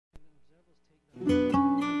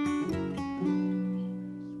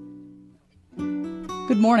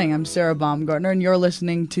Good morning, I'm Sarah Baumgartner, and you're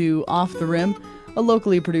listening to Off the Rim, a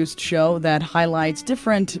locally produced show that highlights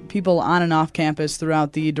different people on and off campus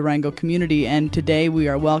throughout the Durango community. And today we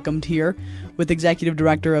are welcomed here with Executive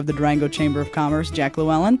Director of the Durango Chamber of Commerce, Jack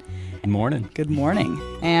Llewellyn. Good morning. Good morning.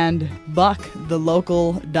 And Buck, the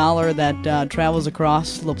local dollar that travels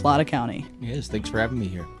across La Plata County. Yes, thanks for having me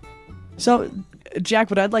here. So, Jack,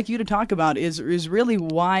 what I'd like you to talk about is really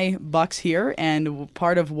why Buck's here and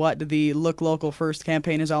part of what the Look Local First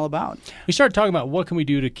campaign is all about. We started talking about what can we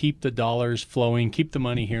do to keep the dollars flowing, keep the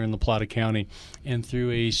money here in La Plata County. And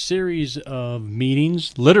through a series of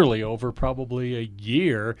meetings, literally over probably a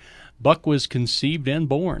year, Buck was conceived and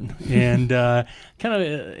born. And kind of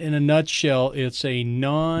in a nutshell, it's a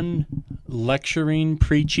non-lecturing,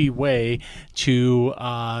 preachy way to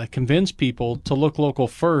convince people to look local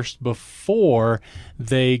first before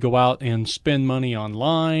they go out and spend money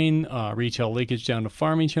online, retail leakage down to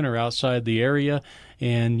Farmington or outside the area.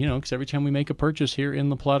 And, because every time we make a purchase here in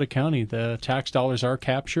La Plata County, the tax dollars are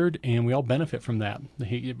captured, and we all benefit from that.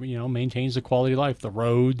 It, maintains the quality of life, the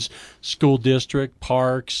roads, school district,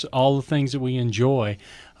 parks, all the things that we enjoy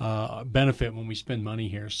benefit when we spend money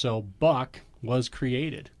here. So Buck was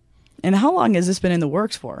created. And how long has this been in the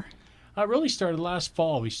works for? It really started last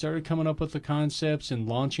fall. We started coming up with the concepts and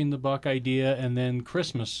launching the Buck idea, and then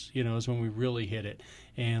Christmas, is when we really hit it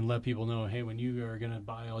and let people know, hey, when you are going to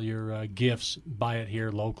buy all your gifts, buy it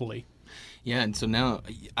here locally. Yeah, and so now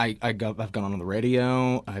I've gone on the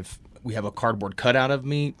radio. We have a cardboard cutout of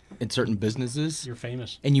me in certain businesses. You're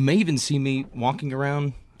famous. And you may even see me walking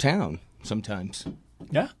around town sometimes.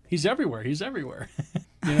 Yeah, he's everywhere. He's everywhere.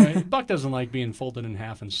 Buck doesn't like being folded in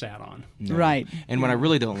half and sat on. No. Right. And what I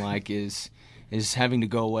really don't like is having to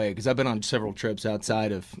go away, because I've been on several trips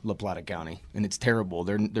outside of La Plata County, and it's terrible.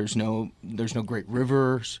 There's no great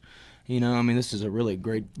rivers. This is a really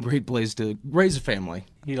great place to raise a family.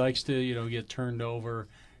 He likes to, get turned over,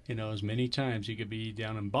 as many times. He could be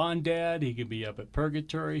down in Bondad, he could be up at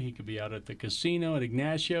Purgatory, he could be out at the casino at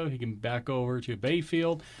Ignacio, he can back over to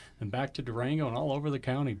Bayfield, and back to Durango and all over the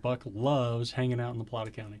county. Buck loves hanging out in La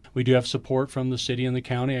Plata County. We do have support from the city and the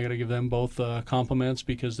county. I got to give them both compliments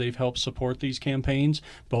because they've helped support these campaigns,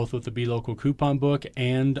 both with the Be Local coupon book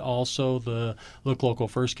and also the Look Local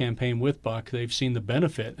First campaign with Buck. They've seen the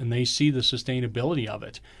benefit and they see the sustainability of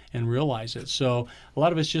it and realize it. So a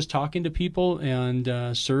lot of it's just talking to people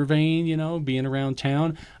and surveying, being around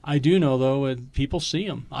town. I do know, though, people see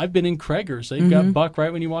them. I've been in Craigers. They've got Buck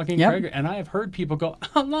right when you walk in Craigers. And I have heard people go,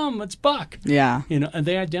 oh, no, it's Buck. Yeah. And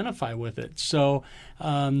they identify with it. So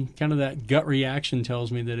kind of that gut reaction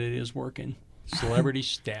tells me that it is working. Celebrity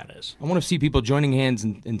status. I want to see people joining hands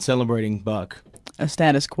and celebrating Buck. A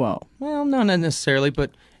status quo. Well, no, not necessarily,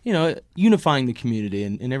 but, unifying the community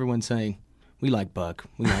and everyone saying, we like Buck.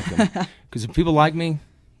 We like him. Because if people like me,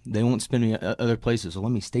 they won't spend me other places. So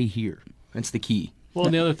let me stay here. That's the key. Well,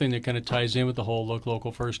 and the other thing that kind of ties in with the whole Look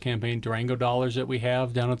Local First campaign, Durango dollars that we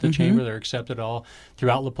have down at the Chamber, they're accepted all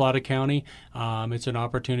throughout La Plata County. It's an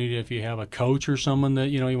opportunity if you have a coach or someone that,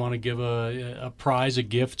 you want to give a prize, a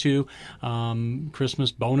gift to.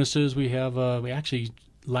 Christmas bonuses, we actually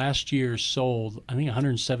last year sold, I think,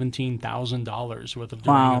 $117,000 worth of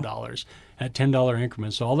Durango dollars at $10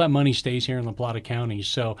 increments. So all that money stays here in La Plata County.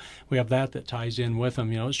 So we have that ties in with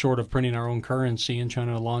them, short of printing our own currency and trying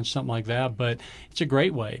to launch something like that. But it's a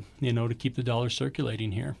great way, to keep the dollars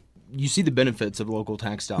circulating here. You see the benefits of local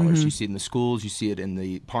tax dollars. You see it in the schools. You see it in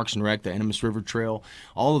the Parks and Rec, the Animas River Trail,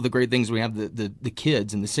 all of the great things we have, the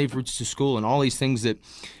kids and the safe routes to school and all these things the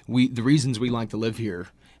reasons we like to live here.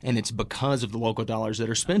 And it's because of the local dollars that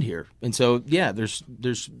are spent here. And so, yeah, there's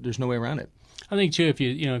no way around it. I think, too, if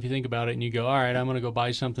you think about it and you go, all right, I'm going to go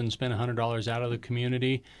buy something and spend $100 out of the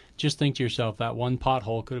community, just think to yourself that one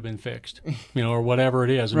pothole could have been fixed, or whatever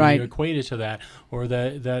it is. You equate it to that. Or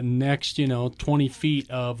the next, 20 feet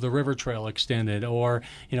of the river trail extended, or,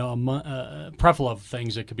 a plethora of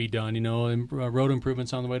things that could be done, road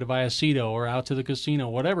improvements on the way to Vallecito or out to the casino,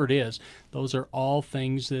 whatever it is. Those are all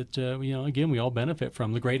things that, again, we all benefit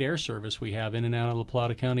from. The great air service we have in and out of La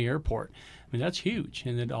Plata County Airport. That's huge,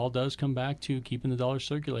 and it all does come back to keeping the dollars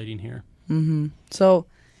circulating here. So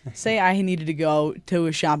say I needed to go to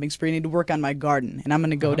a shopping spree, I need to work on my garden, and I'm going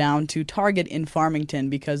to go down to Target in Farmington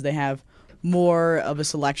because they have more of a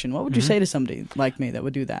selection. What would you say to somebody like me that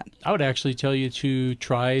would do that? I would actually tell you to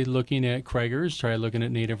try looking at Craigers, try looking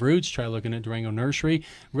at Native Roots, try looking at Durango Nursery.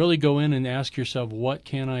 Really go in and ask yourself, what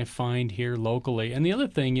can I find here locally? And the other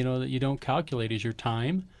thing, that you don't calculate is your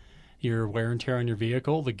time your wear and tear on your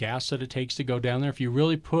vehicle, the gas that it takes to go down there. If you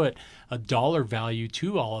really put a dollar value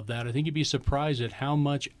to all of that, I think you'd be surprised at how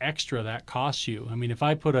much extra that costs you. I mean, if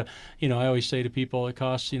I put I always say to people, it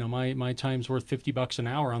costs, my time's worth $50 an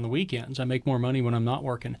hour on the weekends. I make more money when I'm not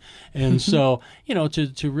working. And so,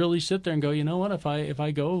 to really sit there and go, you know what, if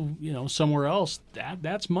I go, somewhere else,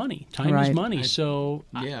 that's money. Time is money.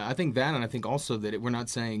 I think that, and I think also that we're not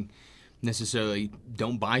saying necessarily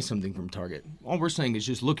don't buy something from Target. All we're saying is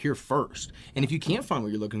just look here first. And if you can't find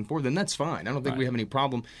what you're looking for, then that's fine. I don't think we have any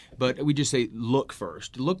problem. But we just say look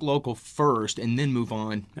first. Look local first, and then move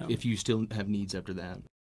on if you still have needs after that.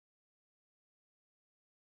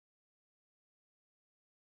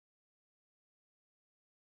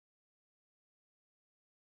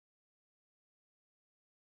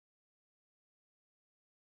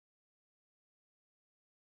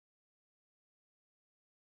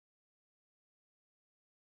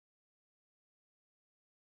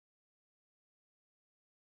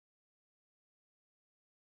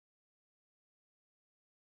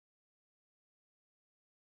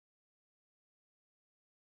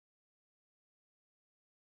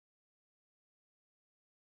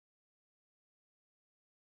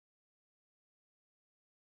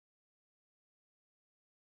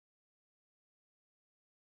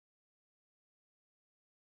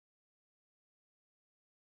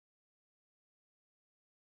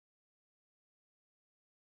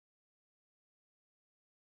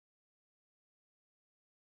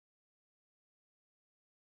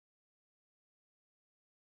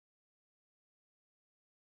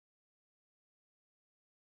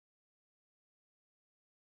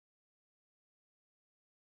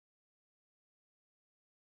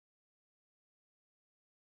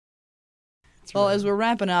 Well, as we're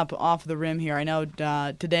wrapping up Off the Rim here, I know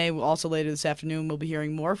today, also later this afternoon, we'll be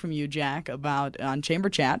hearing more from you, Jack, about on Chamber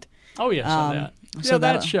Chat. Oh, yes, on that. So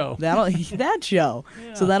that show. That show.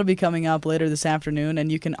 Yeah. So that'll be coming up later this afternoon, and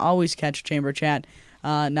you can always catch Chamber Chat.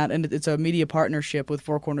 It's a media partnership with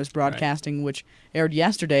Four Corners Broadcasting, which aired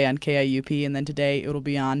yesterday on KIUP, and then today it'll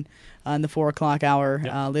be on the 4 o'clock hour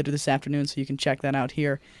later this afternoon, so you can check that out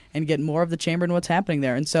here and get more of the Chamber and what's happening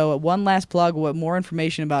there. And so one last plug, what more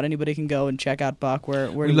information about anybody can go and check out Buck.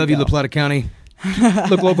 Where we love you, La Plata County.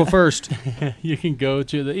 Look local first. You can go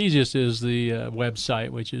to the easiest is the website,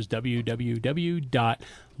 which is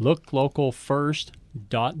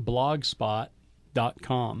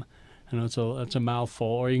www.looklocalfirst.blogspot.com. I know it's a mouthful.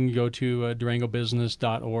 Or you can go to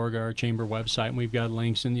DurangoBusiness.org, our chamber website, and we've got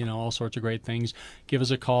links and all sorts of great things. Give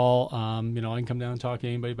us a call. I can come down and talk to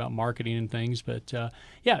anybody about marketing and things. But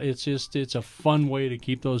it's a fun way to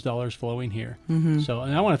keep those dollars flowing here. Mm-hmm. So,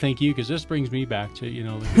 and I want to thank you because this brings me back to the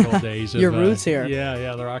good old days. Your roots here.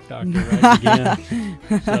 Yeah, the Rock Doctor right again.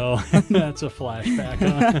 So that's a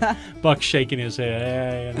flashback. Huh? Buck's shaking his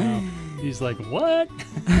head. Hey, He's like, what?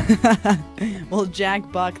 Well,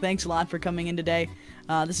 Jack, Buck, thanks a lot for coming in today.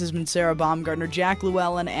 This has been Sarah Baumgartner, Jack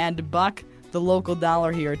Llewellyn, and Buck, the local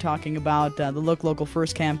dollar here, talking about the Look Local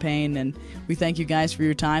First campaign. And we thank you guys for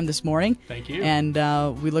your time this morning. Thank you. And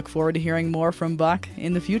we look forward to hearing more from Buck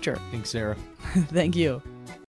in the future. Thanks, Sarah. Thank you.